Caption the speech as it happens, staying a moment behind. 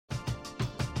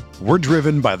We're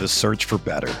driven by the search for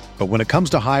better. But when it comes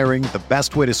to hiring, the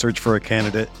best way to search for a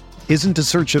candidate isn't to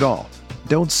search at all.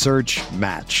 Don't search,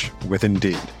 match with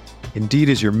Indeed. Indeed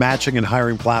is your matching and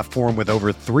hiring platform with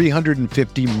over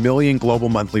 350 million global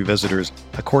monthly visitors,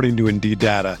 according to Indeed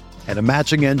data, and a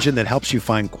matching engine that helps you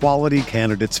find quality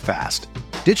candidates fast.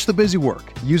 Ditch the busy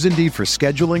work. Use Indeed for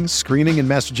scheduling, screening, and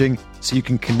messaging so you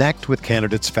can connect with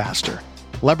candidates faster.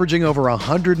 Leveraging over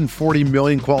 140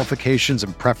 million qualifications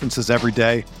and preferences every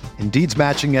day, Indeed's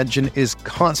matching engine is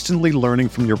constantly learning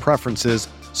from your preferences,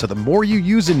 so the more you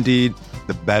use Indeed,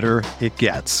 the better it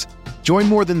gets. Join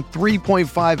more than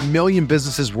 3.5 million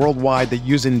businesses worldwide that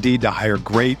use Indeed to hire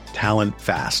great talent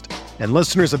fast. And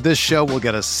listeners of this show will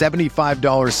get a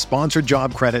 $75 sponsored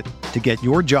job credit to get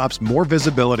your jobs more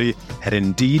visibility at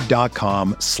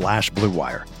Indeed.com/Blue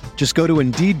Wire. Just go to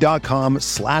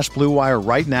Indeed.com/Blue Wire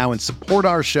right now and support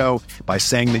our show by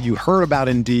saying that you heard about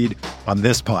Indeed on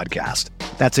this podcast.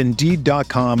 That's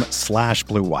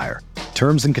Indeed.com/Blue Wire.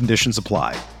 Terms and conditions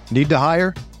apply. Need to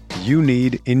hire? You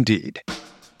need Indeed.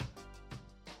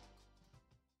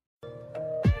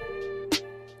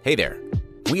 Hey there.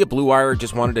 We at Blue Wire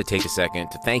just wanted to take a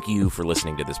second to thank you for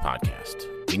listening to this podcast.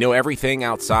 We know everything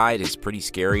outside is pretty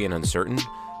scary and uncertain,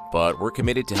 but we're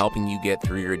committed to helping you get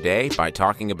through your day by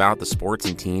talking about the sports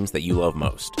and teams that you love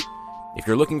most. If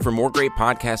you're looking for more great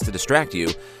podcasts to distract you,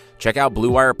 check out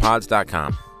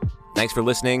BlueWirePods.com. Thanks for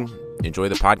listening. Enjoy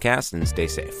the podcast and stay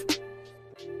safe.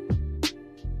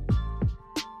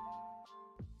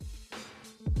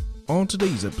 On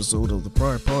today's episode of the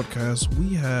Pride Podcast,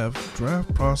 we have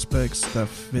draft prospects that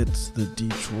fits the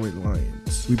Detroit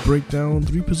Lions. We break down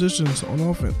 3 positions on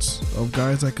offense of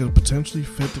guys that could potentially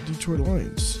fit the Detroit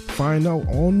Lions. Find out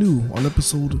all new on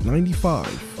episode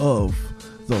 95 of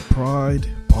the Pride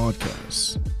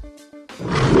Podcast.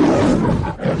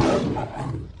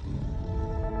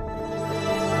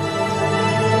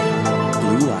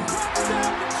 Blue Wire.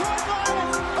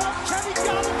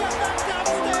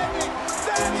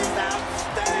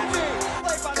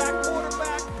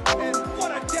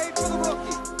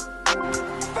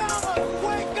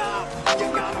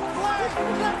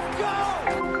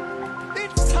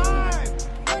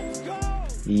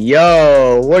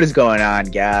 Yo, what is going on,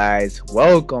 guys?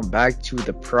 Welcome back to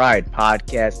the Pride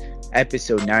Podcast,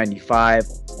 episode 95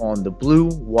 on the Blue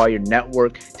Wire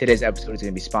Network. Today's episode is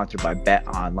going to be sponsored by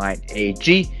BetOnline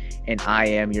AG, and I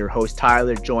am your host,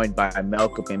 Tyler, joined by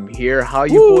Malcolm here. How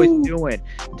you boys doing?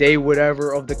 Day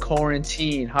whatever of the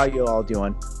quarantine. How you all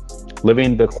doing?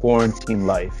 Living the quarantine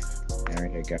life. There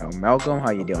you go. Malcolm,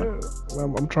 how you doing?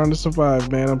 I'm trying to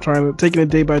survive, man. I'm taking it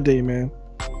day by day, man.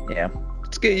 Yeah,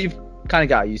 it's good. You've kind of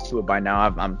got used to it by now.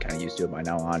 I'm kind of used to it by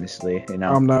now, honestly. You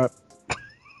know, I'm not.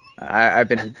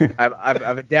 I've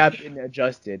adapted and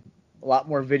adjusted. A lot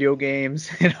more video games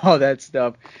and all that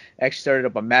stuff. Actually started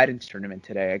up a Madden tournament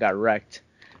today. I got wrecked,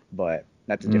 but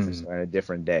that's a different story, a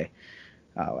different day.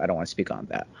 I don't want to speak on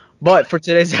that. But for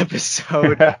today's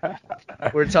episode,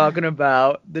 we're talking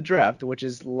about the draft, which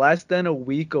is less than a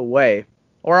week away.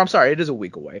 Or I'm sorry, it is a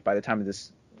week away. By the time of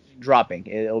this dropping,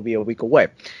 it'll be a week away.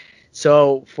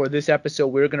 So for this episode,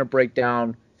 we're going to break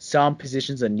down some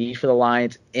positions of need for the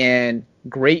Lions and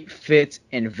great fits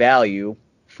and value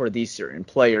for these certain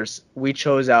players. We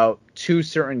chose out 2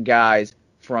 certain guys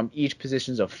from each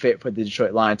positions of fit for the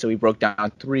Detroit Lions. So we broke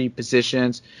down 3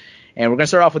 positions. And we're going to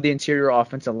start off with the interior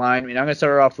offensive line. And I'm going to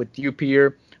start off with you,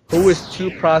 Pierre. Who is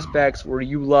 2 prospects where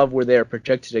you love where they're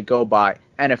projected to go by?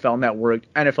 NFL Network,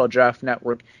 NFL Draft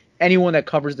Network, anyone that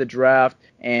covers the draft,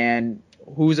 and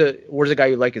where's a guy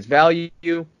you like his value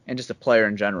and just a player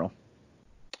in general?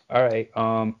 All right.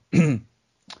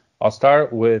 I'll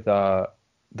start with the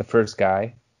first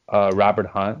guy, Robert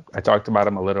Hunt. I talked about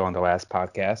him a little on the last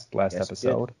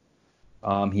episode.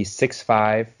 He's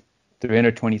 6'5",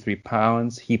 323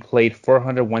 pounds. He played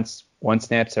 401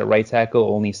 snaps at right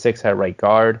tackle, only 6 at right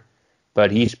guard. But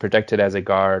he's projected as a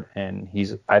guard, and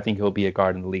I think he'll be a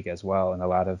guard in the league as well, and a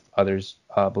lot of others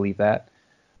believe that.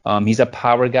 He's a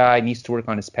power guy, needs to work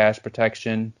on his pass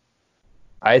protection.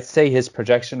 I'd say his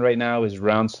projection right now is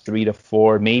rounds 3 to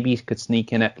 4. Maybe he could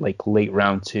sneak in at like late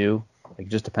round 2. Like,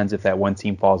 just depends if that one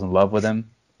team falls in love with him.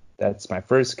 That's my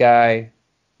first guy.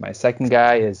 My second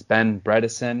guy is Ben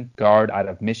Bredesen, guard out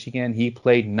of Michigan. He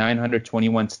played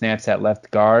 921 snaps at left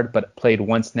guard, but played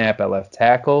 1 snap at left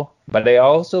tackle. But I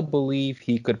also believe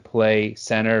he could play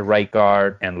center, right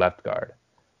guard, and left guard.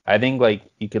 I think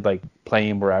you could play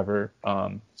him wherever.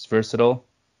 He's versatile.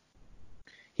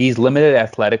 He's limited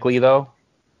athletically though,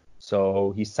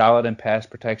 so he's solid in pass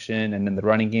protection and in the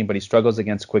running game, but he struggles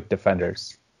against quick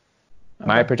defenders. Okay.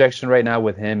 My projection right now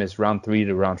with him is round 3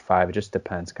 to round 5. It just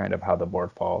depends kind of how the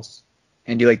board falls.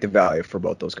 And you like the value for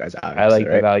both those guys, obviously, I like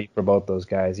right? the value for both those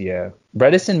guys, yeah.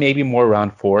 Bredesen maybe more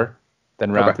round 4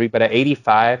 than round 3, but at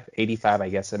 85, I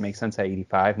guess it makes sense at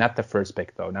 85. Not the first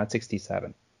pick, though, not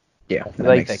 67. Yeah, I feel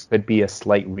like that could be a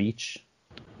slight reach.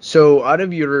 So out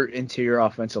of your interior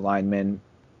offensive linemen,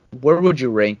 where would you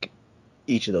rank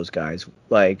each of those guys?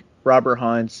 Like Robert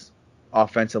Hunt's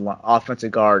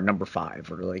offensive guard number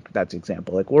 5, or like that's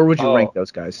example. Like where would you rank those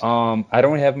guys? I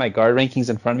don't have my guard rankings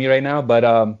in front of me right now, but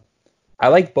I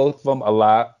like both of them a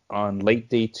lot on late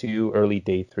day 2, early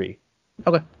day 3.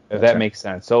 Okay. If that makes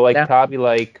sense. So like probably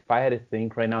like if I had to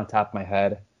think right now on top of my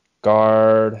head,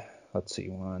 guard, let's see,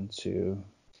 1, 2,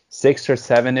 6 or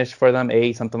 7-ish for them,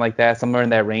 8, something like that, somewhere in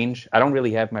that range. I don't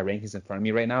really have my rankings in front of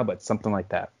me right now, but something like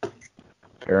that.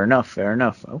 Fair enough.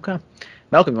 Okay.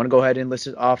 Malcolm, you want to go ahead and list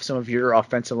off some of your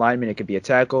offensive linemen? It could be a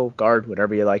tackle, guard,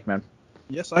 whatever you like, man.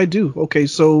 Yes, I do. Okay,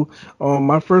 so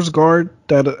my first guard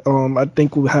that I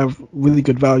think will have really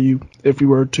good value if we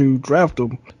were to draft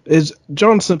him is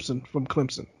John Simpson from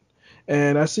Clemson.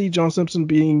 And I see John Simpson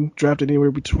being drafted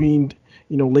anywhere between,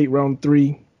 late round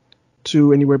 3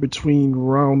 to anywhere between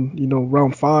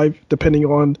round 5, depending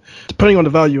on the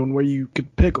value and where you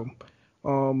could pick him.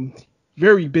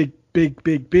 Very big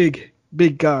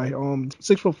guy.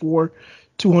 6'4",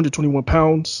 221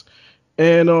 pounds.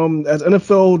 And as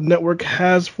NFL Network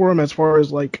has for him, as far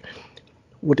as like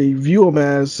what they view him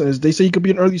as they say he could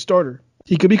be an early starter.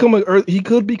 He could become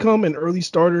an early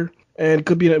starter and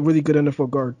could be a really good NFL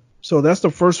guard. So that's the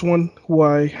first one who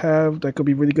I have that could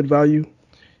be really good value.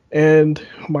 And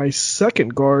my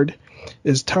second guard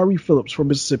is Tyree Phillips from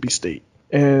Mississippi State.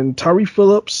 And Tyree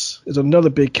Phillips is another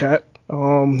big cat.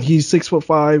 He's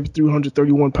 6'5",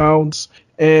 331 pounds.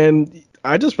 And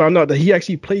I just found out that he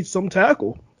actually played some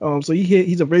tackle. So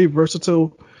he's a very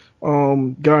versatile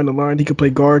guy in the line. He could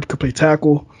play guard, could play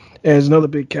tackle. And he's another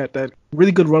big cat, that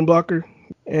really good run blocker.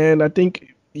 And I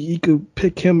think he could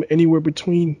pick him anywhere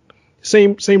between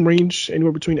same range,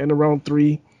 anywhere between end of round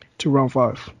 3 to round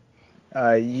 5.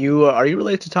 Are you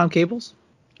related to Tom Cables?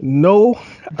 No,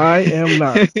 I am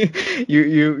not.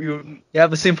 you have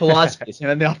the same philosophy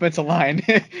in the offensive line,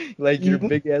 like your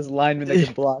big ass lineman that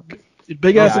can block.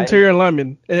 Big ass interior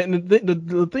lineman, and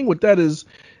the thing with that is,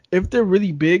 if they're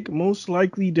really big, most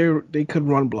likely they could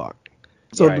run block.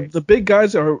 So the big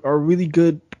guys are really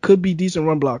good, could be decent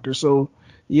run blockers. So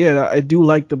yeah, I do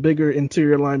like the bigger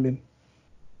interior linemen.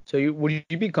 So would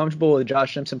you be comfortable with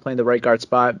Josh Simpson playing the right guard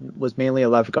spot? Was mainly a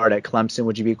left guard at Clemson.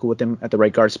 Would you be cool with him at the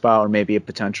right guard spot, or maybe a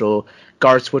potential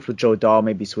guard switch with Joe Dahl,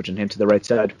 maybe switching him to the right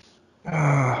side?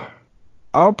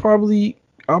 I'll probably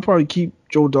keep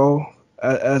Joe Dahl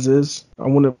as is. I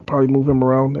want to probably move him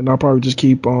around, and I'll probably just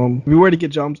keep if we were to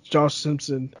get Josh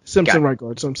Simpson right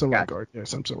guard, Simpson right guard.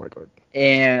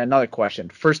 And another question: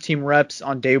 first team reps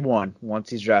on day 1 once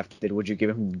he's drafted. Would you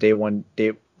give him day 1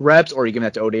 reps, or are you giving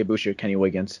that to O'Day Aboushi or Kenny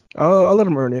Wiggins? I'll let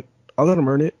him earn it.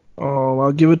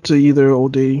 I'll give it to either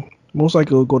O'Day. Most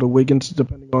likely it'll go to Wiggins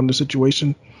depending on the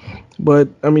situation. But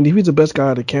I mean, if he's the best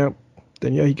guy at the camp,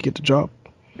 then yeah, he could get the job.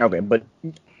 Okay, but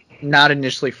not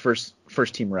initially first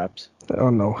team reps.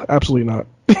 Oh no, absolutely not.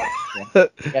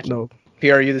 Gotcha. No.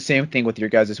 Pierre, are you the same thing with your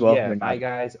guys as well? Yeah, my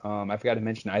guys. I forgot to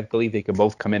mention, I believe they could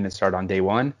both come in and start on day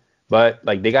 1. But,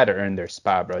 like, they got to earn their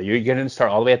spot, bro. You're going to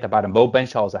start all the way at the bottom. Bo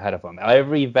Benchall's ahead of them.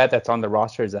 Every vet that's on the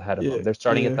roster is ahead of them. They're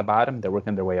starting at the bottom. They're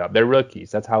working their way up. They're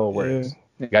rookies. That's how it works.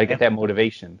 You got to get that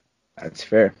motivation. That's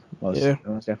fair. Most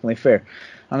definitely fair.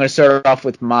 I'm going to start off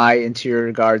with my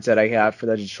interior guards that I have for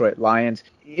the Detroit Lions.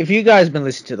 If you guys have been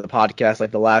listening to the podcast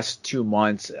like the last 2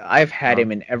 months, I've had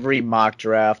him in every mock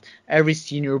draft, every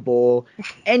Senior Bowl,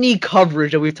 any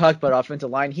coverage that we've talked about offensive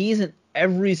line. He's in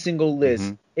every single list.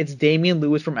 Mm-hmm. It's Damian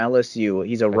Lewis from LSU.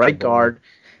 He's a right guard.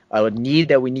 A need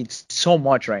that we need so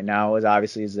much right now is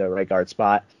obviously the right guard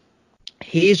spot.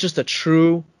 He is just a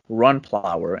true run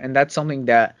plower, and that's something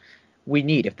that we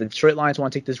need. If the Detroit Lions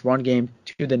want to take this run game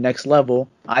to the next level,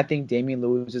 I think Damian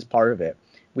Lewis is part of it.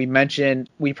 We mentioned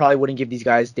we probably wouldn't give these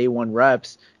guys day 1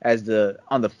 reps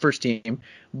on the first team,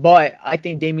 but I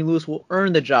think Damian Lewis will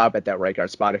earn the job at that right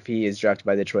guard spot if he is drafted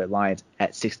by the Detroit Lions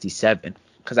at 67,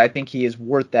 because I think he is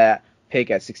worth that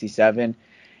pick at 67.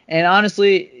 And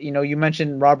honestly, you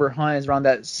mentioned Robert Hunt is around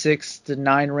that 6 to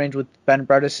 9 range with Ben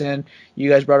Bredesen. You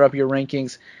guys brought up your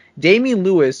rankings. Damian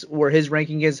Lewis, where his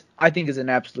ranking is, I think is an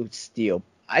absolute steal.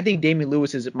 I think Damian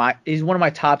Lewis is he's one of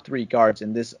my top 3 guards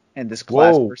in this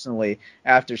class personally,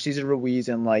 after Cesar Ruiz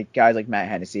and like guys like Matt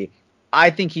Hennessy. I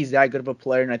think he's that good of a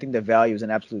player, and I think the value is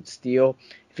an absolute steal.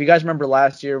 If you guys remember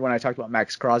last year when I talked about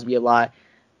Max Crosby a lot,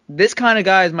 this kind of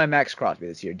guy is my Max Crosby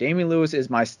this year. Damian Lewis is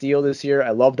my steal this year. I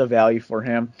love the value for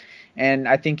him, and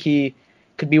I think he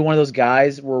could be one of those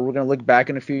guys where we're going to look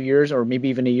back in a few years or maybe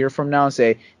even a year from now and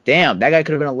say, damn, that guy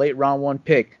could have been a late round 1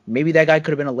 pick. Maybe that guy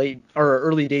could have been a late or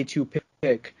early day 2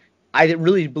 pick. I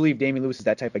really believe Damian Lewis is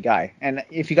that type of guy. And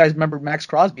if you guys remember Max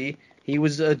Crosby, he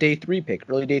was a day 3 pick,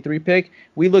 early day 3 pick.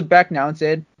 We look back now and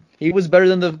said he was better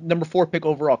than the number 4 pick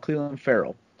overall, Cleveland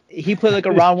Farrell. He played like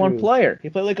a round 1 player.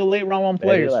 He played like a late round 1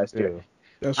 player last year.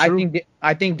 That's true.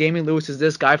 I think Damian Lewis is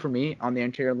this guy for me on the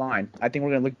interior line. I think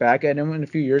we're going to look back at him in a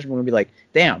few years and we're going to be like,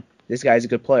 damn, this guy's a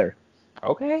good player.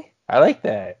 Okay. I like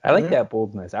that. I like that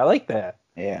boldness. I like that.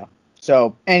 Yeah.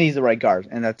 So, and he's the right guard,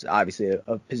 and that's obviously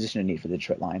a position of need for the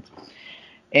Detroit Lions.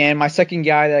 And my second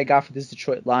guy that I got for this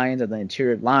Detroit Lions on the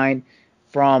interior line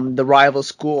from the rival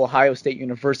school, Ohio State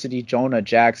University, Jonah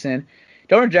Jackson.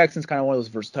 Jonah Jackson's kind of one of those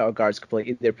versatile guards who can play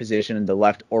either position in the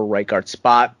left or right guard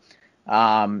spot.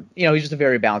 He's just a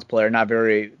very balanced player, not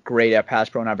very great at pass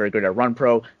pro, not very good at run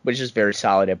pro, but he's just very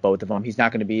solid at both of them. He's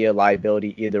not going to be a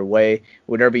liability either way.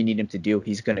 Whatever you need him to do,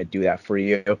 he's going to do that for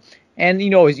you. And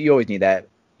you always need that,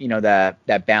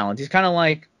 that balance. He's kind of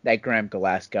like that Graham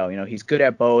Glasgow. He's good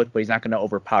at both, but he's not going to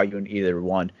overpower you in either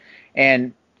one.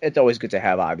 And it's always good to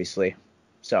have, obviously.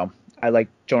 So I like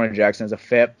Jonah Jackson as a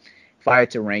fit. If I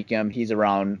had to rank him, he's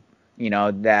around,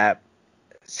 that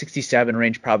 67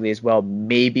 range probably as well,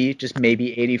 maybe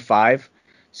 85.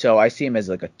 So I see him as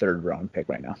like a 3rd round pick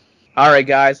right now. All right,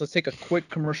 guys, let's take a quick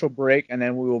commercial break, and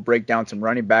then we will break down some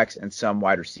running backs and some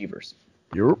wide receivers.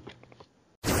 Yep.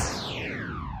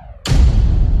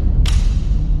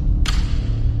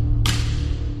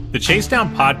 The Chase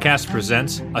Down Podcast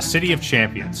presents A City of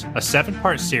Champions, a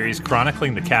 7-part series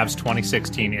chronicling the Cavs'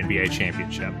 2016 NBA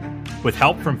championship. With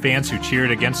help from fans who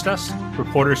cheered against us,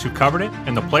 reporters who covered it,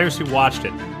 and the players who watched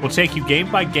it, we'll take you game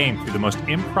by game through the most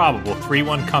improbable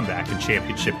 3-1 comeback in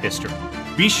championship history.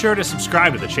 Be sure to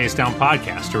subscribe to the Chase Down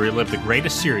Podcast to relive the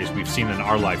greatest series we've seen in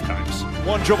our lifetimes.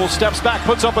 One dribble, steps back,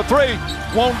 puts up a 3,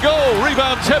 won't go,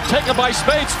 rebound tip taken by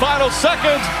Spates, final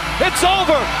seconds, it's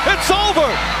over, it's over!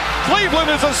 Cleveland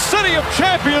is a city of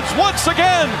champions once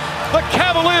again! The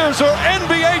Cavaliers are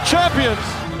NBA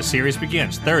champions! The series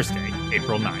begins Thursday,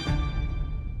 April 9th.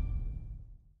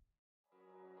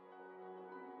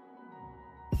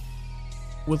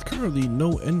 With currently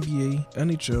no NBA,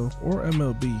 NHL, or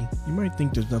MLB, you might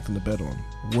think there's nothing to bet on.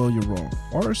 Well, you're wrong.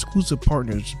 Our exclusive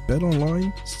partners,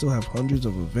 BetOnline, still have hundreds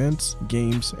of events,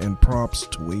 games, and props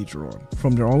to wager on.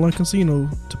 From their online casino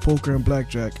to poker and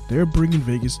blackjack, they're bringing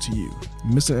Vegas to you.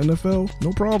 Miss an NFL?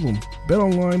 No problem.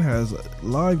 BetOnline has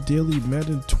live daily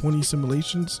Madden 20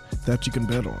 simulations that you can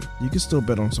bet on. You can still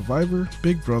bet on Survivor,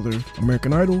 Big Brother,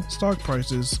 American Idol, stock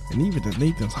prices, and even the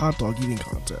Nathan's hot dog eating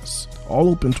contest. All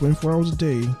open 24 hours a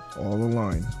day, all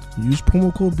online. Use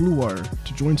promo code BLUEWIRE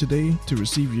to join today to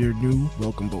receive your new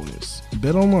welcome bonus.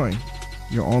 BetOnline,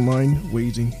 your online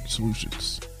wagering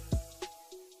solutions.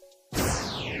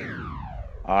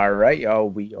 All right, y'all,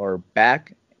 we are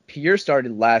back. Pierre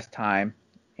started last time,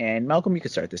 and Malcolm, you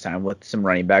can start this time with some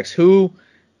running backs. Who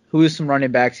is some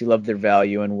running backs you love their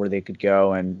value and where they could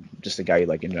go, and just a guy you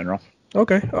like in general?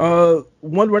 Okay.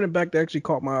 One running back that actually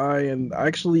caught my eye, and I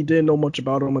actually didn't know much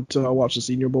about him until I watched the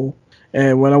Senior Bowl.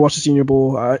 And when I watched the Senior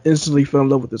Bowl, I instantly fell in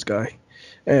love with this guy,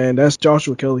 and that's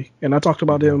Joshua Kelly. And I talked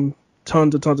about him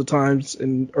tons of times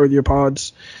in earlier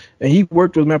pods. And he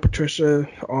worked with Matt Patricia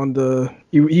on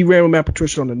he ran with Matt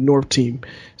Patricia on the North team.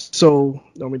 So,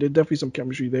 there's definitely some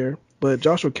chemistry there. But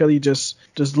Joshua Kelly, just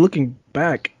looking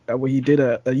back at what he did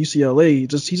at UCLA,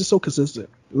 he's just so consistent.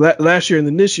 Last year and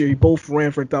then this year, he both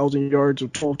ran for 1,000 yards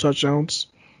with 12 touchdowns.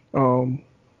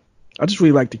 I just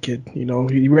really like the kid. He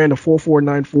ran a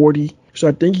 4.49 40. So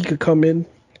I think he could come in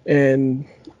and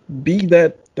be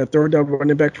that third down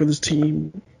running back for this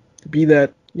team, be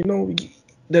that,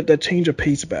 that change of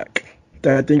pace back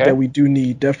that I think that we do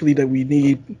need, definitely that we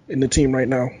need in the team right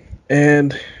now.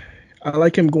 And I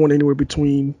like him going anywhere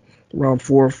between around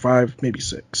 4 or 5, maybe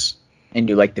 6. And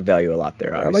you like the value a lot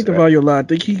there, obviously. I like the value a lot. I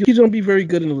think he's going to be very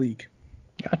good in the league.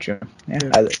 Gotcha.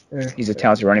 Yeah. He's a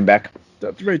talented running back.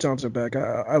 Very talented back.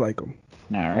 I like him.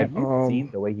 All right. Have you seen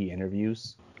the way he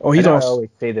interviews? Oh, he's awesome. I always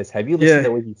say this. Have you listened to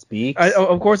the way he speaks?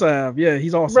 Of course I have. Yeah,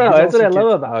 he's awesome. Bro, that's awesome what I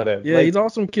love about him. Yeah, he's an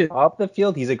awesome kid. Off the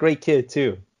field, he's a great kid,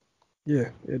 too. Yeah,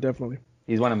 definitely.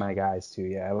 He's one of my guys, too.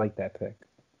 Yeah, I like that pick.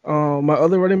 My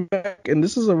other running back, and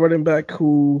this is a running back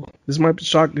who, this might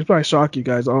shock you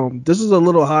guys. This is a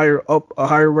little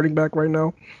higher running back right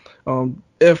now.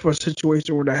 If a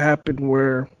situation were to happen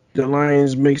where the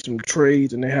Lions make some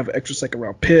trades and they have an extra second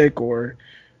round pick, or,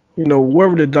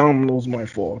 wherever the dominoes might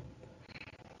fall,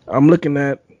 I'm looking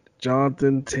at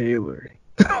Jonathan Taylor.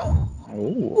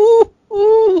 Ooh.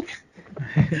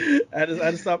 I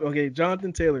just stopped. Okay,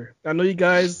 Jonathan Taylor. I know you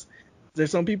guys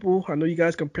there's some people, I know you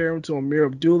guys compare him to Amir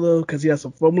Abdullah because he has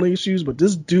some fumbling issues, but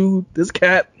this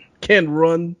cat can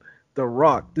run the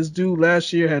rock. This dude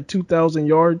last year had 2,000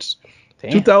 yards,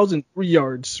 2,003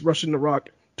 yards rushing the rock,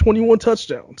 21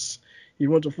 touchdowns. He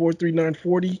runs a 4.39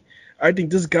 40. I think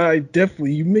this guy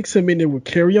definitely, you mix him in there with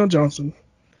Kerryon Johnson,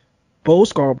 Bo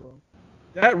Scarborough.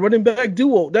 That running back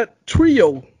duo, that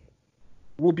trio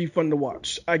will be fun to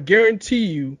watch. I guarantee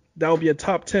you that will be a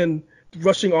top 10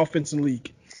 rushing offense in the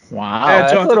league. Wow.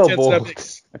 Add Jonathan to that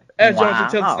mix. Add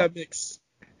Jonathan to that mix.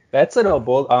 That's a little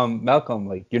bold. Malcolm,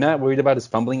 like, you're not worried about his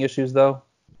fumbling issues, though?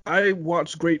 I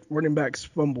watch great running backs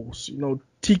fumbles. You know,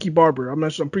 Tiki Barber. I'm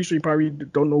pretty sure you probably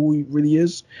don't know who he really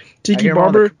is. Tiki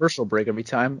Barber. Commercial break every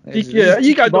time.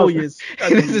 You got to know who he is.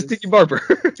 This is Tiki Barber.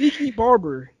 Tiki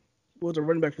Barber was a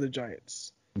running back for the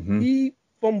Giants. Mm-hmm. He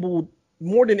fumbled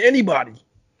more than anybody,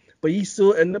 but he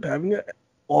still ended up having an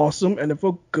awesome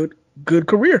NFL good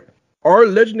career. Our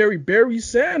legendary Barry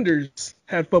Sanders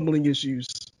had fumbling issues.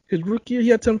 His rookie year, he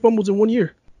had 10 fumbles in 1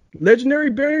 year. Legendary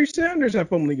Barry Sanders had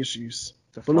fumbling issues.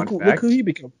 But look who he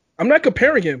became. I'm not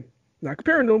comparing him.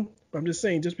 I'm just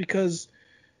saying, just because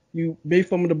you may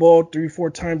fumble the ball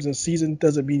 3-4 times in a season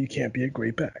doesn't mean you can't be a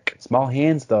great back. Small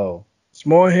hands, though.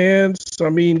 Small hands. I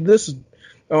mean, listen,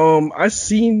 I've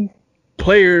seen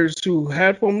players who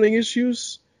had fumbling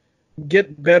issues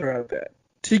get better at that.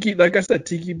 Like I said,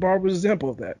 Tiki Barber was an example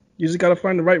of that. You just got to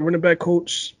find the right running back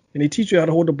coach, and they teach you how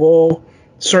to hold the ball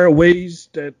certain ways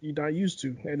that you're not used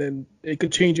to, and then it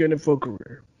could change your NFL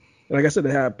career. And like I said,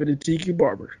 it happened to Tiki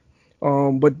Barber.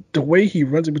 But the way he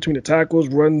runs in between the tackles,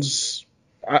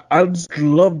 I just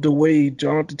love the way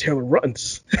Jonathan Taylor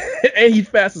runs, and he's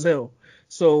fast as hell.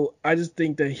 So I just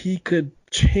think that he could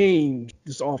change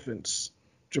this offense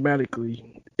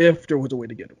dramatically if there was a way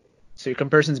to get him. So your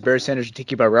comparison's Barry Sanders and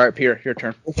Tiki Barber. All right, Peter, your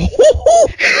turn.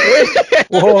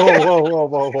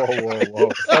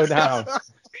 Whoa. Slow down.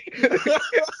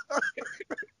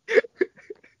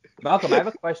 Malcolm, I have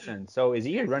a question. So is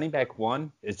he your running back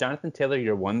one? Is Jonathan Taylor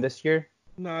your one this year?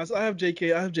 Nah, so I have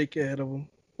JK ahead of him.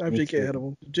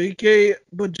 JK,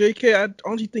 I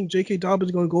honestly think J.K. Dobbins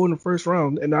is going to go in the first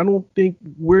round, and I don't think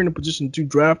we're in a position to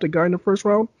draft a guy in the first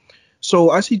round.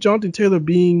 So I see Jonathan Taylor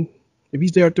being, if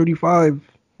he's there at 35,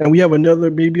 and we have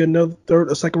maybe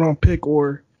another second round pick,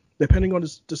 or depending on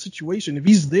the situation, if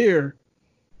he's there,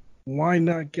 why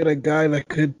not get a guy that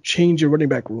could change your running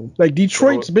back room? Like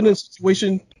Detroit's been in a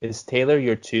situation. Is Taylor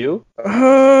your two?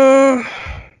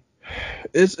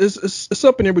 It's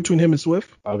up in there between him and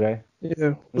Swift. Okay.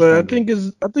 Yeah, but I think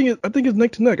it's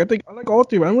neck to neck. I like all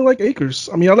three. I don't like Akers.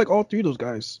 I mean, I like all three of those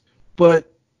guys.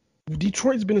 But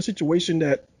Detroit's been in a situation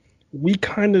that we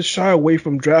kind of shy away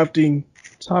from drafting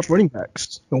top running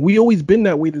backs, and we always been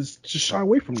that way to just shy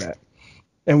away from that.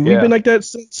 And we've been like that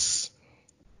since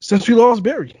we lost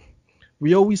Barry.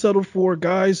 We always settle for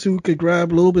guys who could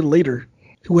grab a little bit later,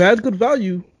 who has good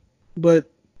value, but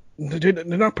they're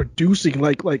not producing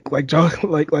like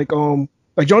Jonathan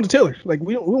Taylor. Like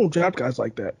we don't draft guys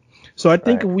like that. So I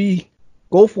think if we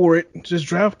go for it, just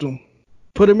draft them,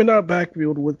 put them in our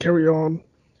backfield with Kerryon,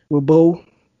 with Bo,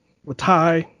 with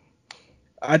Ty.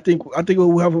 I think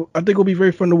it'll be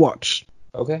very fun to watch.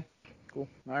 Okay. Cool.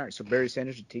 All right. So Barry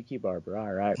Sanders and Tiki Barber.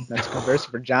 All right. That's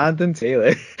comparison for Jonathan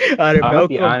Taylor. I'll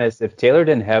be honest. If Taylor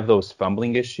didn't have those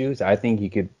fumbling issues, I think he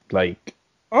could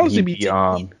he'd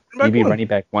be running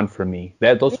back one for me.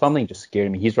 Those fumbling just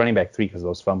scared me. He's running back 3 because of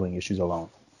those fumbling issues alone.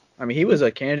 I mean, he was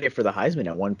a candidate for the Heisman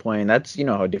at one point. That's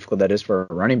how difficult that is for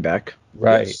a running back.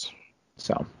 Right. Yes.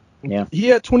 So yeah. He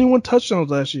had 21 touchdowns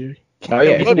last year. Oh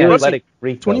yeah. He's an athletic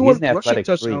freak. 21 He's an athletic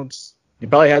touchdowns. He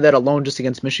probably had that alone just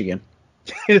against Michigan.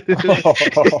 Let's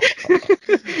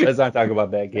not talk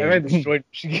about that game. I destroyed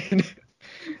Michigan.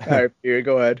 All right, Pierre,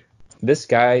 go ahead. This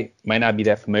guy might not be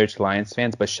that familiar to Lions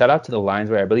fans, but shout out to the Lions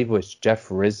where I believe it was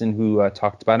Jeff Risen who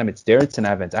talked about him. It's Darrington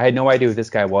Evans. I had no idea who this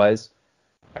guy was.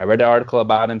 I read an article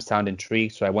about him, sounded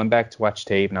intrigued, so I went back to watch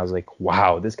tape, and I was like,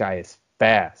 wow, this guy is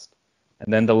fast.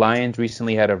 And then the Lions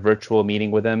recently had a virtual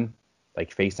meeting with him,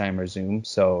 like FaceTime or Zoom.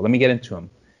 So let me get into him.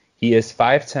 He is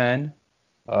 5'10",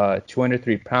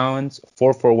 203 pounds,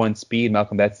 4.41 speed.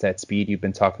 Malcolm, that's that speed you've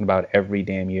been talking about every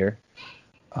damn year.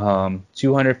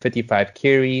 255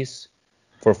 carries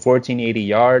for 1,480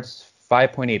 yards,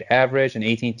 5.8 average, and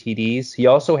 18 TDs. He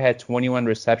also had 21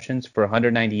 receptions for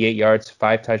 198 yards,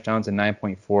 5 touchdowns, and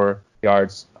 9.4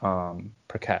 yards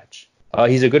per catch.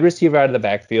 He's a good receiver out of the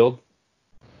backfield.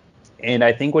 And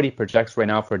I think what he projects right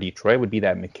now for Detroit would be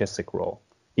that McKissick role.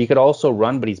 He could also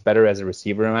run, but he's better as a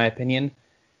receiver, in my opinion.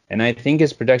 And I think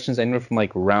his projections anywhere from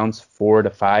rounds 4 to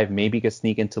 5, maybe could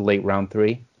sneak into late round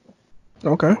 3.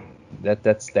 Okay.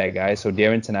 That's that guy. So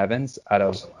Darrington Evans out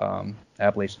of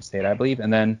Appalachian State, I believe.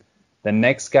 And then the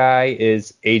next guy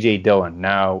is A.J. Dillon.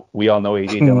 Now, we all know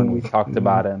A.J. Dillon. We talked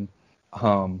about him.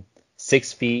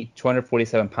 6 feet,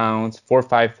 247 pounds,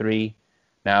 4.53.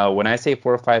 Now, when I say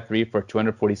 4.53 for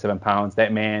 247 pounds,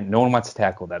 that man, no one wants to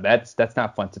tackle that. That's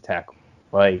not fun to tackle.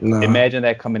 Like, imagine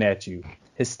that coming at you.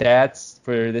 His stats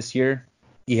for this year,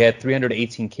 he had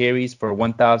 318 carries for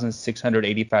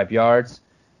 1,685 yards,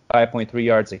 5.3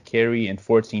 yards a carry, and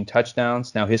 14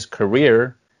 touchdowns. Now, his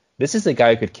career, this is a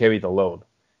guy who could carry the load.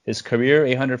 His career,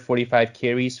 845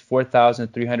 carries,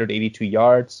 4,382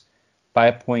 yards,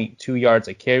 5.2 yards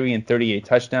a carry, and 38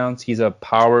 touchdowns. He's a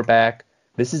power back.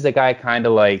 This is a guy kind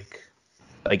of like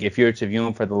if you were to view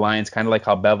him for the Lions, kind of like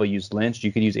how Bevel used Lynch,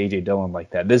 you could use A.J. Dillon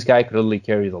like that. This guy could literally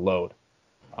carry the load.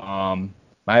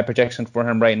 My projection for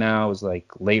him right now is like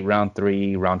late round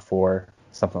 3, round 4,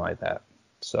 something like that.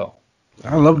 So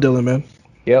I love Dillon, man.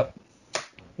 Yep.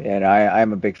 Yeah, and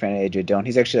I'm a big fan of A.J. Dillon.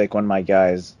 He's actually like one of my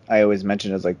guys. I always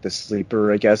mention as like the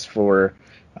sleeper, I guess, for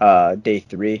day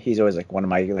 3. He's always like one of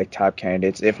my like top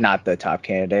candidates, if not the top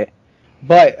candidate.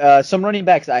 But some running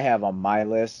backs I have on my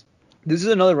list. This is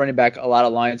another running back a lot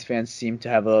of Lions fans seem to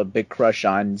have a big crush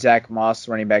on. Zach Moss,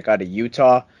 running back out of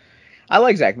Utah. I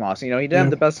like Zach Moss. He didn't have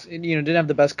the best, didn't have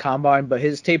the best combine, but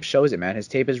his tape shows it, man. His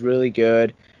tape is really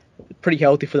good. Pretty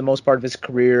healthy for the most part of his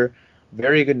career.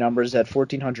 Very good numbers. Had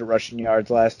 1,400 rushing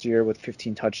yards last year with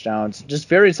 15 touchdowns. Just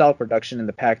very solid production in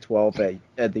the Pac-12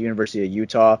 at the University of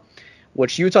Utah,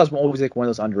 which Utah's always like one of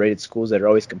those underrated schools that are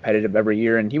always competitive every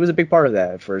year, and he was a big part of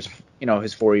that for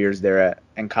his 4 years there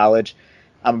in college.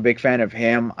 I'm a big fan of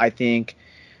him. I think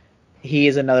he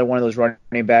is another one of those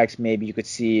running backs maybe you could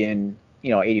see in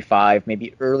 85,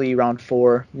 maybe early round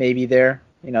 4, maybe there.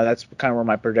 That's kind of where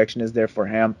my projection is there for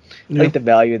him. I like the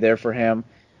value there for him.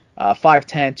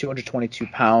 5'10", 222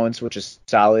 pounds, which is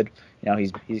solid.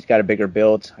 He's got a bigger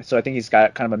build, so I think he's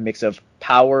got kind of a mix of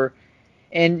power.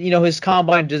 And his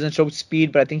combine doesn't show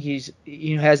speed, but I think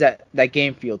he has that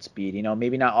game field speed.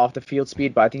 Maybe not off the field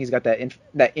speed, but I think he's got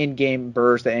that in-game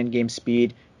burst, that in-game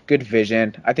speed, good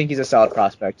vision. I think he's a solid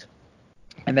prospect.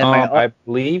 And then I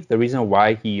believe the reason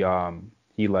why he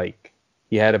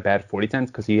had a bad 40 time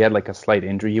because he had like a slight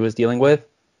injury he was dealing with.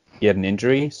 He had an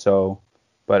injury, so.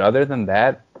 But other than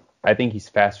that, I think he's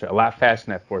faster, a lot faster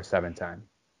than that 4.7 time.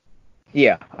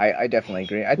 Yeah, I definitely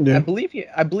agree. I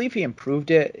believe he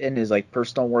improved it in his like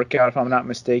personal workout, if I'm not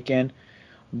mistaken.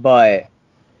 But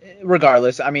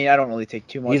regardless, I don't really take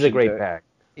too much. He's a great back.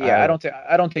 Yeah,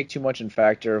 I don't take too much in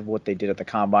factor of what they did at the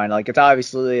combine. Like it's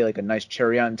obviously like a nice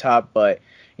cherry on top, but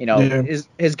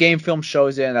his game film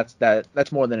shows it, and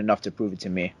that's more than enough to prove it to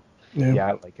me. Yeah,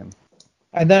 I like him.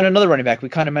 And then another running back, we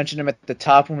kind of mentioned him at the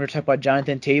top when we were talking about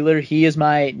Jonathan Taylor. He is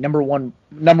my number one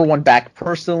back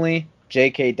personally.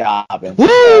 J.K. Dobbins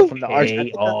from the Arch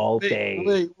all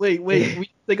day. Wait. We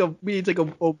need to take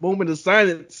a moment of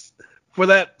silence for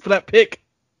that pick.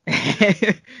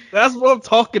 That's what I'm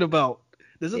talking about.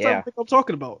 This is the type of pick I'm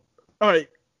talking about. All right,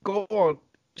 go on.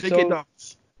 J.K.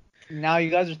 Dobbins. Now you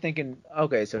guys are thinking,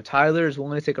 okay, so Tyler is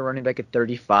willing to take a running back at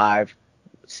 35,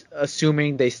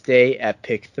 assuming they stay at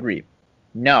pick 3.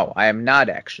 No, I am not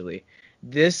actually.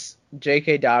 This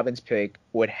J.K. Dobbins pick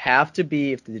would have to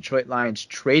be if the Detroit Lions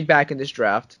trade back in this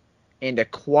draft and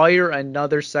acquire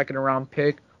another second-round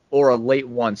pick or a late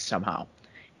one somehow.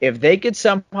 If they could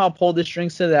somehow pull the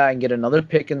strings to that and get another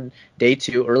pick in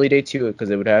early day 2, because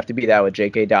it would have to be that with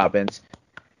J.K. Dobbins,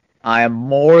 I am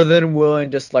more than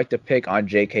willing to select a pick on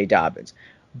J.K. Dobbins.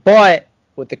 But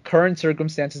with the current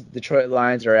circumstances the Detroit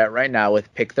Lions are at right now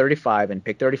with pick 35 and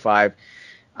pick 35,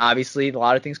 obviously a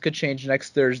lot of things could change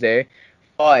next Thursday.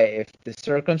 But if the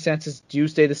circumstances do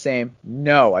stay the same,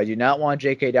 no, I do not want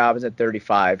J.K. Dobbins at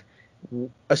 35,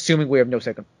 assuming we have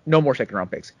no more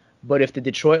second-round picks. But if the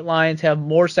Detroit Lions have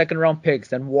more second-round picks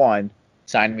than one,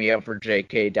 sign me up for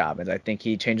J.K. Dobbins. I think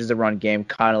he changes the run game,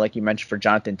 kind of like you mentioned for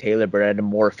Jonathan Taylor, but at a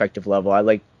more effective level. I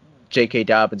like J.K.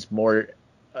 Dobbins more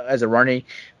as a running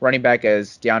back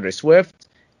as DeAndre Swift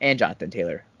and Jonathan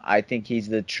Taylor. I think he's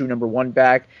the true number 1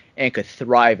 back and could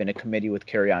thrive in a committee with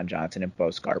Kerryon Johnson and Bo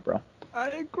Scarborough. I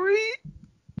agree,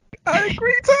 Tyler.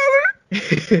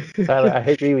 Tyler, I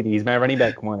agree with you. He's my running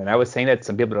back 1, and I was saying that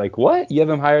some people are like, "What? You have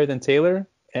him higher than Taylor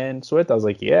and Swift?" I was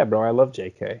like, "Yeah, bro, I love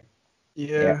JK."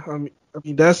 Yeah. I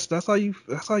mean that's how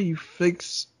you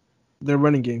fix their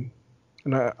running game,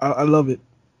 and I love it.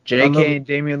 JK and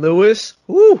Damian Lewis,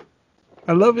 woo!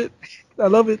 I love it.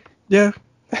 Yeah.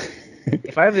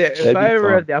 If I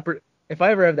ever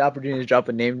have the opportunity to drop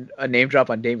a name drop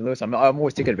on Damian Lewis, I'm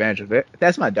always taking advantage of it.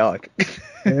 That's my dog.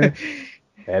 Yeah.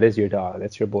 That is your dog.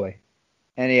 That's your boy.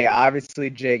 And yeah, obviously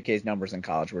J.K.'s numbers in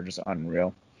college were just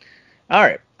unreal. All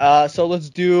right, so let's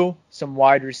do some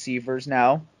wide receivers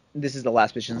now. This is the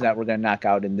last positions that we're going to knock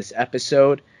out in this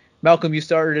episode. Malcolm, you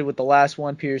started with the last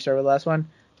one. Peter started with the last one.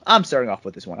 I'm starting off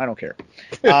with this one. I don't care.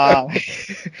 All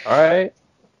right.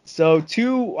 So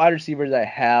 2 wide receivers I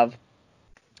have.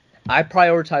 I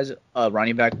prioritize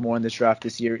running back more in this draft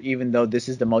this year, even though this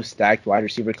is the most stacked wide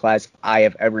receiver class I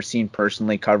have ever seen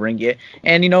personally covering it.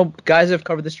 And, guys have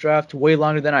covered this draft way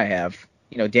longer than I have.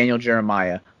 Daniel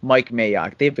Jeremiah, Mike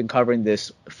Mayock, they've been covering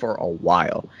this for a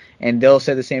while. And they'll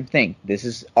say the same thing. This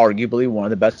is arguably one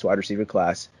of the best wide receiver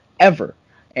class ever.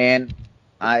 And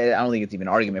I don't think it's even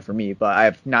an argument for me, but I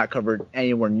have not covered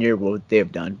anywhere near what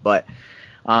they've done. But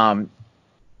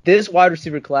this wide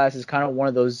receiver class is kind of one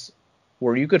of those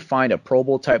where you could find a Pro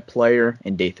Bowl type player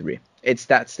in day 3. It's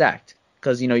that stacked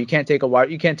because you can't take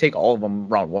all of them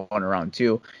round 1 or round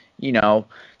 2.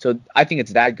 So I think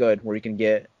it's that good where you can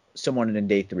get someone in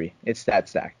day 3. It's that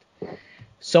stacked.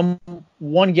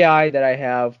 One guy that I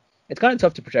have, it's kind of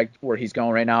tough to project where he's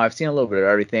going right now. I've seen a little bit of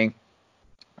everything.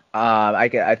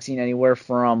 I've seen anywhere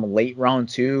from late round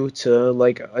 2 to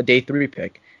like a day 3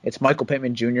 pick. It's Michael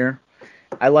Pittman Jr.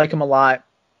 I like him a lot.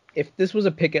 If this was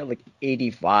a pick at like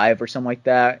 85 or something like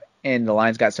that, and the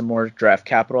Lions got some more draft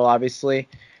capital, obviously,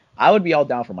 I would be all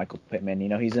down for Michael Pittman.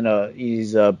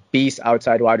 He's a beast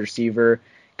outside wide receiver.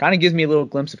 Kind of gives me a little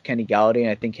glimpse of Kenny Galladay, and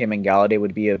I think him and Galladay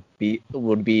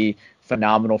would be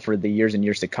phenomenal for the years and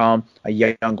years to come. A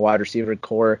young wide receiver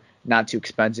core, not too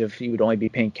expensive. You would only be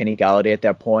paying Kenny Galladay at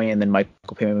that point, and then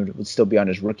Michael Pittman would still be on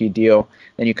his rookie deal.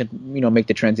 Then you could, make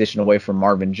the transition away from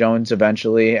Marvin Jones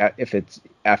eventually, if it's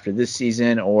after this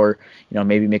season, or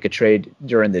maybe make a trade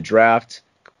during the draft.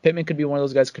 Pittman could be one of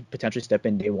those guys who could potentially step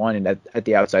in day 1 and at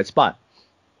the outside spot,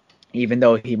 even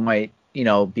though he might be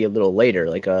a little later,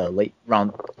 like a late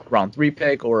round 3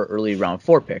 pick or early round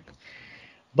 4 pick.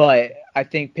 But I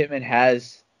think Pittman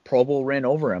has Pro Bowl written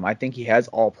over him. I think he has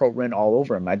all pro written all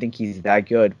over him. I think he's that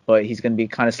good, but he's going to be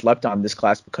kind of slept on this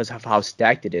class because of how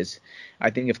stacked it is. I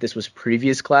think if this was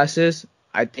previous classes,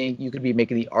 I think you could be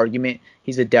making the argument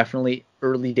he's a definitely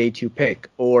early day 2 pick,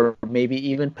 or maybe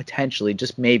even potentially,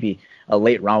 just maybe, a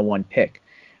late round 1 pick.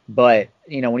 But,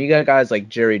 when you got guys like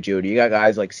Jerry Jeudy, you got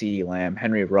guys like CeeDee Lamb,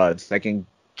 Henry Ruggs that can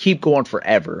keep going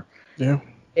forever. Yeah.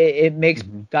 It makes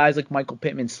guys like Michael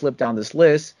Pittman slip down this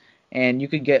list, and you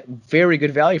could get very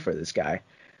good value for this guy.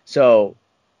 So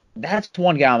that's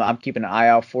one guy I'm keeping an eye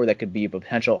out for that could be a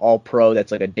potential all-pro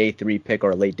that's like a day 3 pick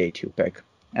or a late day 2 pick.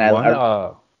 And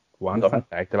one fun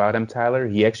fact about him, Tyler,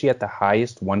 he actually had the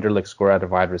highest Wonderlic score out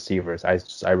of wide receivers.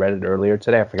 I read it earlier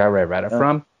today. I forgot where I read it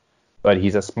from, but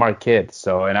he's a smart kid.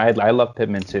 So, and I love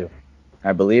Pittman too.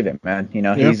 I believe it, man.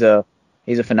 He's a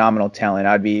phenomenal talent.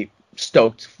 I'd be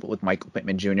stoked with Michael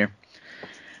Pittman Jr.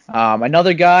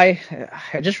 Another guy,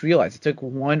 I just realized I took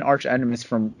one arch nemesis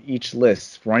from each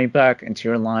list: running back,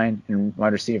 interior line, and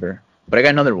wide receiver. But I got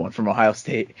another one from Ohio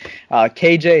State,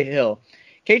 KJ Hill.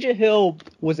 KJ Hill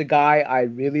was a guy I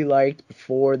really liked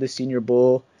before the Senior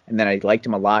Bowl, and then I liked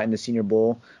him a lot in the Senior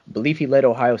Bowl. I believe he led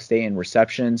Ohio State in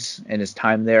receptions in his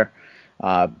time there.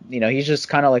 He's just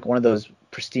kind of like one of those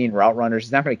pristine route runners.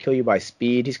 He's not going to kill you by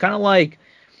speed. He's kind of like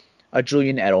a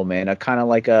Julian Edelman, kind of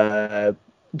like a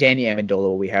Danny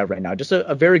Amendola we have right now. Just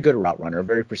a very good route runner, a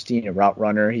very pristine route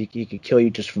runner. He could kill you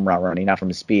just from route running, not from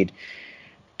his speed.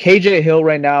 KJ Hill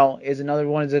right now is another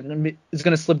one that's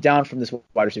going to slip down from this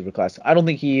wide receiver class. I don't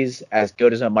think he's as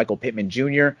good as a Michael Pittman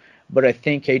Jr., but I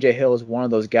think KJ Hill is one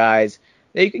of those guys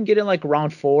that you can get in like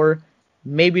round 4,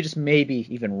 maybe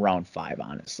even round 5,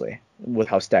 honestly, with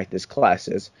how stacked this class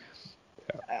is.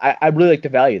 I really like the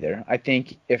value there. I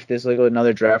think if there's like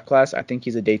another draft class, I think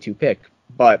he's a day 2 pick.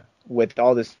 But with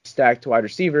all this stacked wide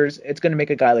receivers, it's going to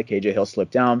make a guy like KJ Hill slip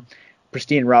down.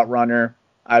 Pristine route runner.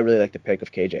 I really like the pick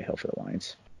of KJ Hill for the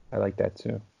Lions. I like that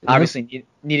too. Obviously,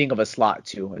 needing of a slot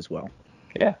too as well.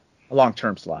 Yeah. A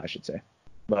long-term slot, I should say.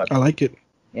 But I like it.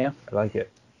 Yeah. I like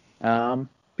it.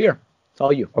 Beer. It's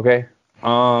all you. Okay.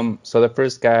 So the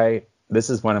first guy, this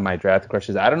is one of my draft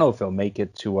questions. I don't know if he'll make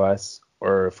it to us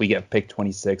or if we get pick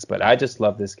 26, but I just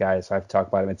love this guy, so I've talked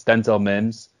about him. It's Denzel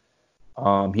Mims.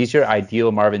 He's your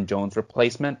ideal Marvin Jones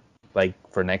replacement, like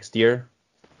for next year.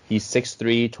 He's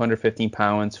 6'3", 215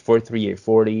 pounds, 4'3",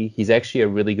 840. He's actually a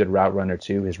really good route runner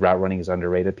too. His route running is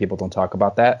underrated. People don't talk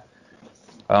about that.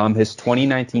 His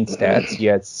 2019 stats, he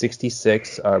had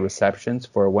 66 receptions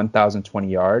for 1,020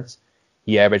 yards.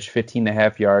 He averaged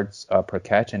 15.5 yards per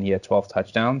catch, and he had 12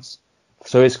 touchdowns.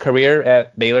 So his career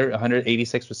at Baylor,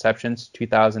 186 receptions,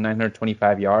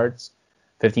 2,925 yards,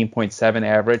 15.7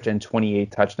 average, and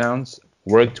 28 touchdowns.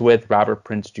 Worked with Robert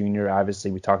Prince Jr.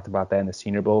 Obviously, we talked about that in the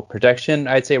Senior Bowl. Projection,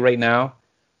 I'd say right now,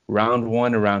 round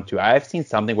 1 or round 2. I've seen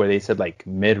something where they said like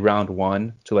mid round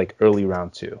 1 to like early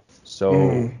round 2.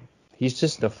 So he's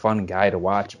just a fun guy to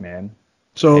watch, man.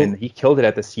 And he killed it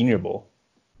at the Senior Bowl.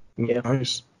 Yeah.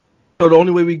 Nice. So the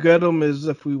only way we get him is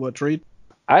if we trade?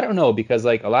 I don't know, because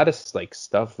like a lot of like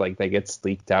stuff like that gets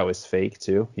leaked out is fake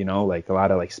too. You know, like a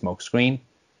lot of like smoke screen.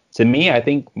 To me,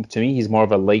 he's more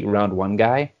of a late round 1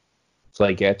 guy. So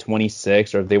like at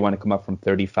 26, or if they want to come up from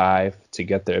 35 to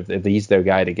get there, if he's their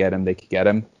guy to get him, they could get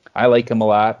him. I like him a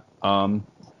lot.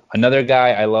 Another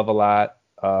guy I love a lot,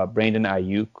 Brandon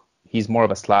Ayuk. He's more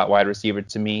of a slot wide receiver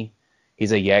to me.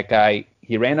 He's a yak guy.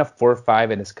 He ran a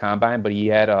 4.5 in his combine, but he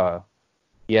had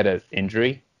an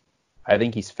injury. I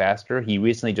think he's faster. He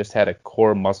recently just had a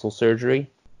core muscle surgery.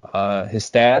 His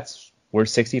stats were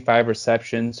 65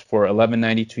 receptions for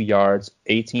 1192 yards,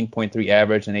 18.3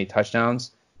 average, and 8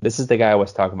 touchdowns. This is the guy I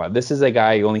was talking about. This is a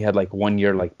guy who only had like 1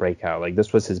 year like breakout. Like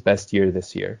this was his best year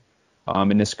this year.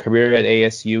 In his career at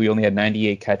ASU, he only had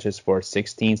 98 catches for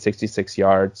 1666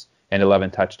 yards and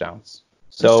 11 touchdowns.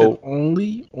 So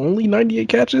only 98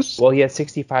 catches? Well, he had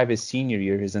 65 his senior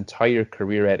year. His entire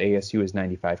career at ASU is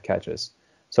 95 catches.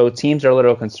 So teams are a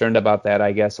little concerned about that,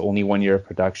 I guess. Only 1 year of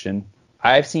production.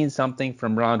 I've seen something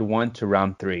from round 1 to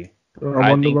round 3.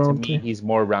 I think to me he's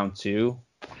more round 2.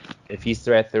 If he's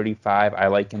there at 35, I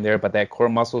like him there. But that core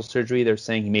muscle surgery, they're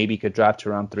saying he maybe could drop to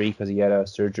round 3 because he had a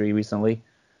surgery recently.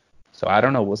 So I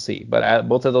don't know. We'll see. But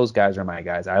both of those guys are my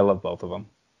guys. I love both of them.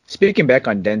 Speaking back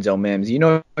on Denzel Mims, you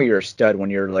know you're a stud when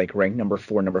you're like ranked number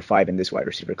 4, number 5 in this wide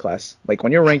receiver class. Like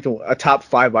when you're ranked a top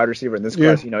 5 wide receiver in this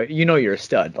class, you know you're a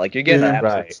stud. Like you're getting an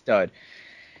absolute stud.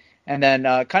 And then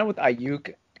kind of with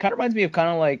Ayuk, kind of reminds me of kind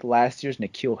of like last year's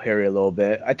N'Keal Harry a little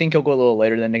bit. I think he'll go a little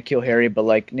later than N'Keal Harry, but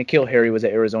like N'Keal Harry was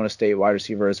an Arizona State wide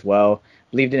receiver as well.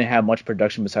 I believe didn't have much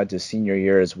production besides his senior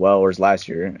year as well, or his last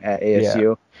year at ASU.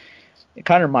 Yeah. It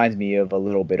kind of reminds me of a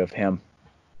little bit of him.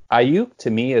 Ayuk to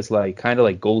me is like kind of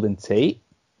like Golden Tate.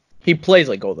 He plays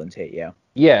like Golden Tate, yeah.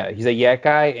 Yeah, he's a yak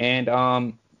guy,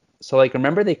 and so like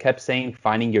remember they kept saying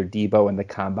finding your Debo in the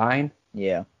combine.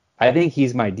 Yeah. I think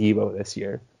he's my Debo this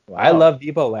year. Wow. I love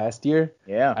Debo last year.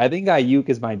 Yeah. I think Ayuk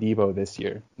is my Debo this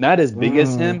year. Not as big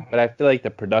as him, but I feel like the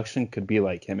production could be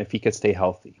like him if he could stay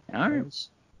healthy. All right.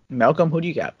 Malcolm, who do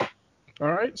you got? All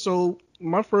right. So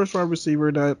my first wide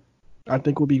receiver that I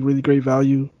think will be really great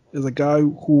value is a guy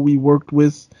who we worked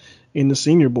with in the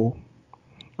Senior Bowl.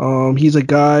 He's a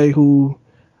guy who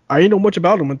I didn't know much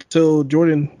about him until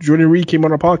Jordan Reed came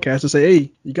on our podcast to say,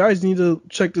 hey, you guys need to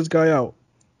check this guy out.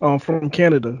 From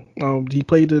Canada. He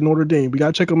played at Notre Dame. We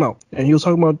got to check him out. And he was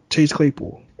talking about Chase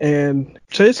Claypool. And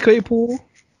Chase Claypool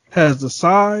has the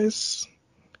size,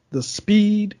 the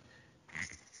speed,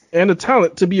 and the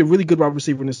talent to be a really good wide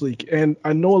receiver in this league. And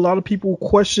I know a lot of people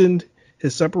questioned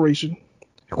his separation,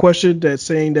 questioned that,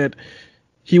 saying that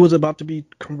he was about to be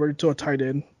converted to a tight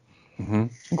end. Mm-hmm.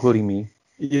 Including me.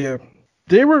 Yeah.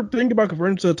 They were thinking about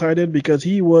converting to a tight end because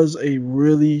he was a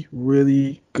really,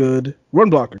 really good run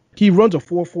blocker. He runs a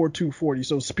 4.42 40,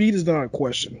 so speed is not a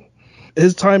question.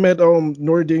 His time at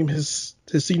Notre Dame, his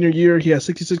senior year, he had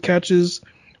 66 catches,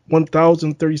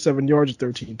 1,037 yards, and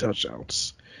 13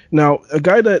 touchdowns. Now, a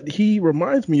guy that he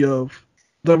reminds me of,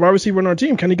 the wide receiver on our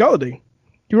team, Kenny Golladay.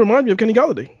 He reminds me of Kenny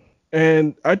Golladay.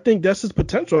 And I think that's his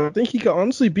potential. I think he could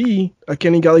honestly be a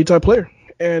Kenny Golladay type player.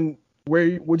 And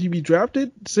where would he be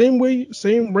drafted? Same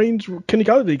range Kenny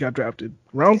Golladay got drafted,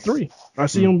 round 3. I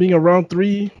see him being a round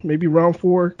 3, maybe round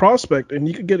 4 prospect, and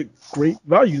he could get a great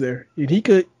value there. And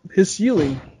his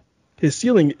ceiling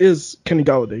is Kenny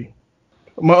Golladay.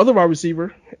 My other wide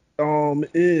receiver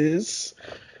is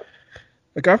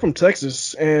a guy from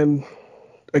Texas, and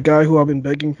a guy who I've been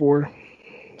begging for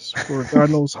God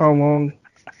knows how long.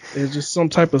 It's just some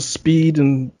type of speed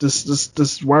and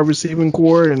this wide receiving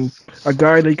core, and a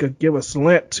guy they could give a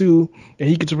slant to, and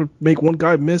he could just make one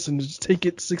guy miss and just take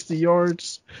it 60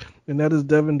 yards, and that is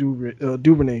Devin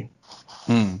Duvernay.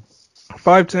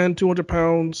 5'10", 200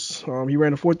 pounds. He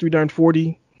ran a 4.39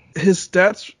 40. His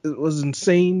stats was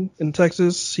insane in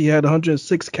Texas. He had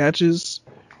 106 catches,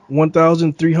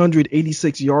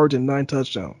 1,386 yards, and 9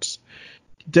 touchdowns.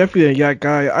 Definitely a yak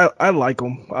guy. I like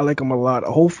him. I like him a lot.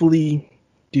 Hopefully,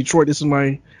 Detroit, this is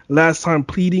my last time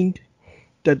pleading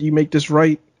that you make this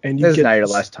right, and you this is not your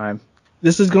last time.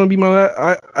 This is gonna be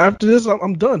my after this.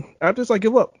 I'm done. After this, I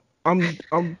give up.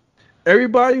 I'm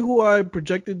everybody who I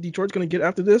projected Detroit's gonna get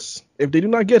after this. If they do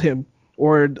not get him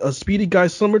or a speedy guy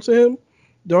similar to him,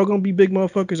 they're all gonna be big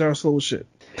motherfuckers that are slow as shit.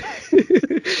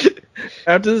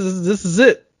 After this is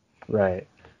it. Right.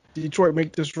 Detroit,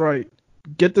 make this right.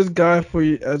 Get this guy for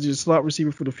you as your slot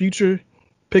receiver for the future.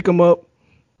 Pick him up.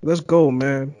 Let's go,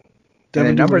 man.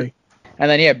 Devin Duvernay. And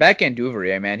then back end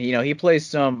Duvernay, man. He plays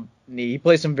some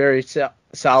very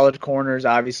solid corners.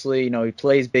 Obviously, he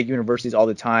plays big universities all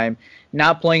the time.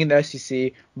 Not playing in the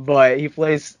SEC, but he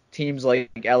plays teams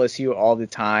like LSU all the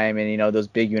time, and those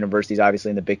big universities, obviously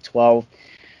in the Big 12.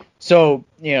 So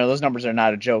those numbers are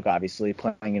not a joke. Obviously,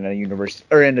 playing in a university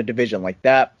or in a division like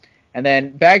that. And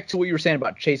then back to what you were saying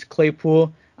about Chase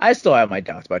Claypool. I still have my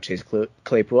doubts about Chase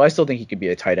Claypool. I still think he could be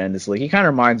a tight end in this league. He kind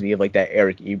of reminds me of like that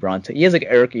Eric Ebron type. He has like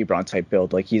Eric Ebron type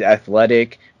build. Like he's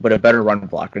athletic, but a better run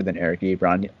blocker than Eric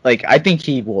Ebron. Like I think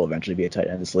he will eventually be a tight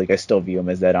end in this league. I still view him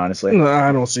as that, honestly. No,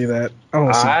 I don't see that.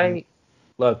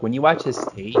 Look, when you watch his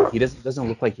tape, he doesn't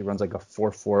look like he runs like a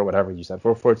 4.4, whatever you said,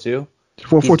 4.42.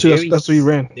 4.42. That's what he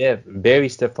ran. Yeah, very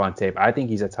stiff on tape. I think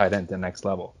he's a tight end at the next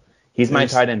level. He's my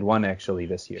tight end 1 actually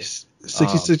this year.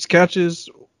 66 catches.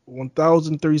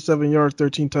 1,037 yards,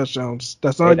 13 touchdowns.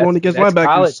 That's not going against linebackers.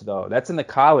 College, though. That's in the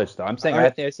college, though. I'm saying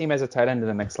I see him as a tight end to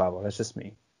the next level. That's just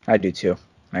me. I do, too.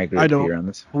 I agree with you on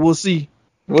this. We'll see.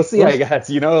 I guess.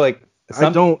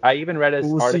 I even read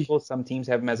his article. Some teams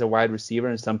have him as a wide receiver,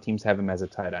 and some teams have him as a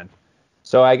tight end.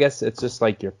 So I guess it's just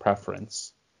like your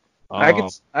preference.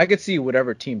 I could see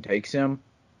whatever team takes him.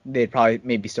 They'd probably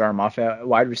maybe start him off at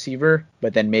wide receiver,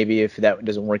 but then maybe if that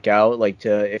doesn't work out,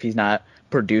 if he's not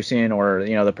producing or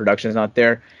the production is not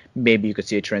there, maybe you could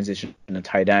see a transition in a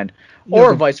tight end,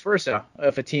 or vice versa.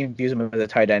 If a team views him as a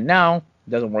tight end now,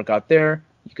 doesn't work out there,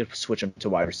 you could switch him to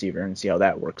wide receiver and see how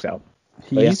that works out.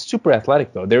 He's super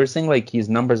athletic though. They were saying like his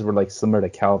numbers were like similar to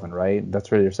Calvin, right? That's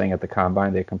what they're saying at the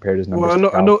combine. They compared his numbers.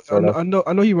 Well,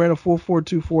 I know he ran a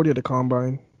 4.42 40 at the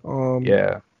combine.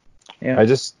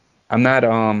 I'm not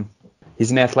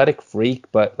he's an athletic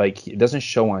freak, but like it doesn't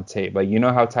show on tape. Like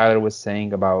how Tyler was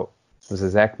saying about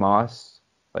Zach Moss?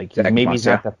 Like he's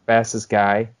not the fastest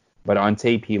guy, but on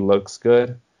tape he looks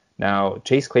good. Now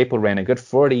Chase Claypool ran a good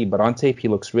 40, but on tape he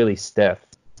looks really stiff.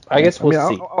 I guess we'll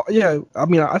see.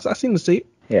 I've seen the tape.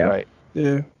 Yeah. Right.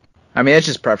 Yeah. I mean, it's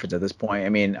just preference at this point. I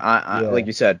mean, like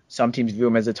you said, some teams view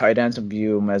him as a tight end, some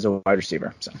view him as a wide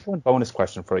receiver. So. One bonus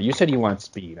question for you. You said you want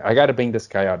speed. I got to bring this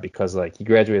guy up because he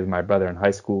graduated with my brother in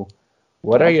high school.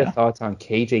 What are your thoughts on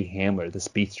KJ Hamler, the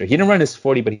speedster? He didn't run his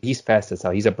 40, but he's fast as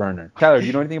hell. He's a burner. Tyler, do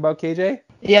you know anything about KJ?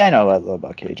 Yeah, I know a little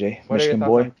about KJ. What Michigan are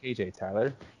your thoughts on KJ,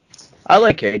 Tyler? I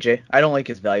like KJ. I don't like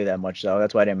his value that much, though.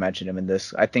 That's why I didn't mention him in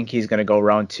this. I think he's going to go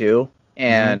round 2,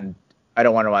 and I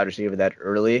don't want a wide receiver that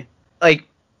early. Like,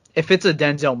 if it's a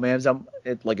Denzel Mims,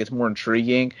 it's more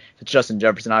intriguing. If it's Justin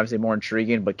Jefferson, obviously more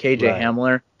intriguing. But KJ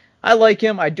Hamler, I like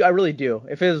him. I really do.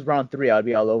 If it was round 3, I'd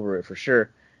be all over it for sure.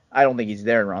 I don't think he's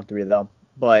there in round 3 though.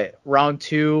 But round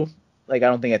 2, I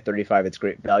don't think at 35 it's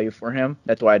great value for him.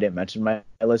 That's why I didn't mention my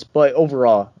list. But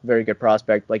overall, very good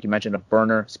prospect. Like you mentioned, a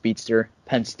burner, speedster,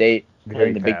 Penn State,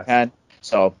 in the Big Ten.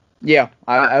 So yeah,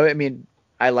 I mean,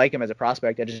 I like him as a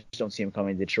prospect. I just don't see him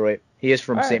coming to Detroit. He is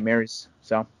from St. Mary's,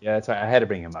 so yeah, that's why I had to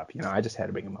bring him up. I just had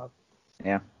to bring him up.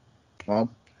 Yeah. Well,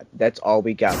 that's all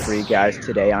we got for you guys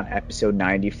today on episode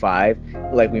 95.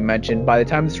 Like we mentioned, by the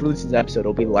time this releases this episode,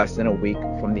 it'll be less than a week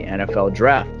from the NFL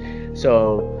draft.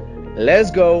 So let's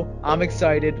go. I'm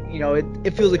excited.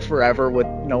 It feels like forever with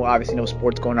obviously no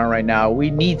sports going on right now.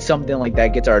 We need something like that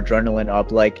gets our adrenaline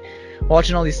up. Like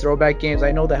watching all these throwback games,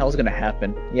 I know the hell's gonna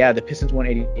happen. Yeah, the Pistons won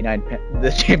 89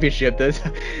 the championship.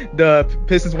 The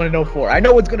Pistons won in 04. I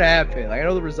know what's gonna happen. I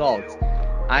know the results.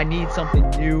 I need something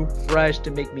new, fresh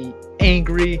to make me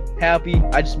angry, happy.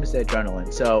 I just miss the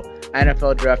adrenaline. So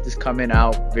NFL draft is coming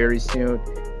out very soon.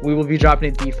 We will be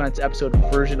dropping a defense episode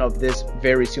version of this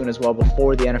very soon as well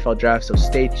before the NFL draft. So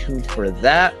stay tuned for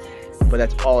that. But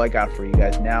that's all I got for you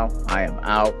guys now. I am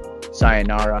out.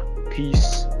 Sayonara.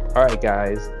 Peace. All right,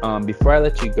 guys. Before I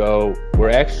let you go, we're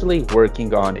actually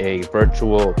working on a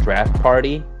virtual draft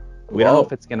party. We don't know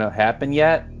if it's going to happen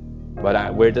yet,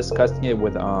 but we're discussing it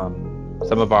with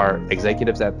some of our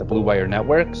executives at the Blue Wire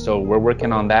Network. So we're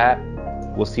working on that.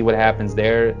 We'll see what happens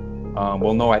there.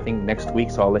 We'll know, I think, next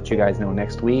week. So I'll let you guys know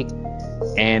next week.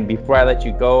 And before I let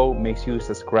you go, make sure you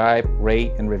subscribe,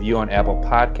 rate, and review on Apple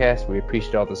Podcasts. We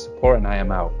appreciate all the support, and I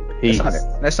am out. Peace.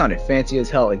 That sounded fancy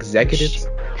as hell. Executives.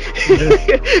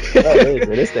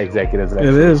 It is the executives. Actually.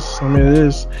 It is. I mean, it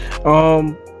is.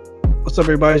 What's up,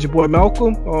 everybody? It's your boy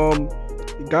Malcolm.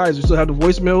 Guys, we still have the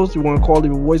voicemails. You want to call,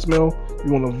 leave a voicemail.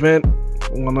 You want to vent.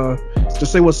 You want to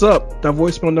just say what's up. That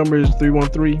voicemail number is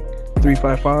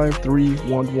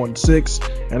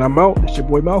 313-355-3116. And I'm out. It's your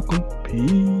boy Malcolm.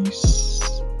 Peace.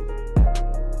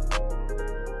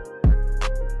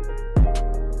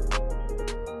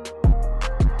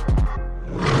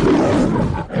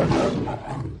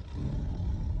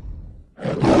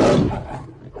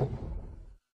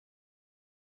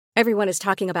 Everyone is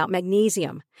talking about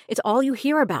magnesium. It's all you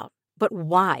hear about. But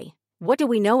why? What do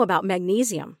we know about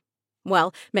magnesium?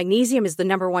 Well, magnesium is the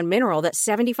number one mineral that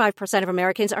 75% of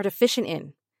Americans are deficient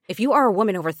in. If you are a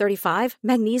woman over 35,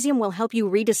 magnesium will help you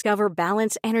rediscover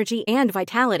balance, energy, and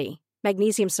vitality.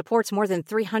 Magnesium supports more than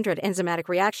 300 enzymatic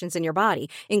reactions in your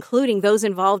body, including those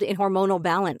involved in hormonal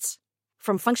balance.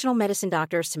 From functional medicine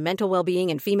doctors to mental well-being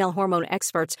and female hormone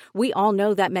experts, we all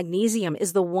know that magnesium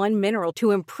is the one mineral to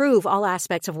improve all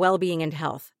aspects of well-being and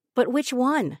health. But which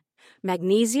one?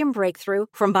 Magnesium Breakthrough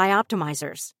from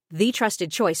Bioptimizers, the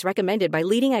trusted choice recommended by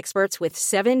leading experts with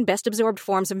 7 best-absorbed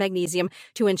forms of magnesium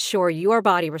to ensure your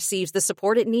body receives the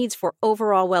support it needs for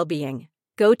overall well-being.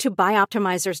 Go to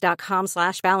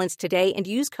bioptimizers.com/balance today and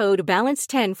use code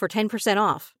BALANCE10 for 10%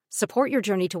 off. Support your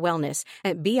journey to wellness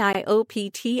at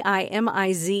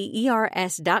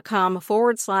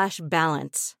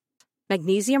bioptimizers.com/balance.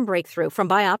 Magnesium Breakthrough from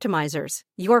Bioptimizers,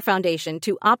 your foundation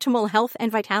to optimal health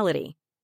and vitality.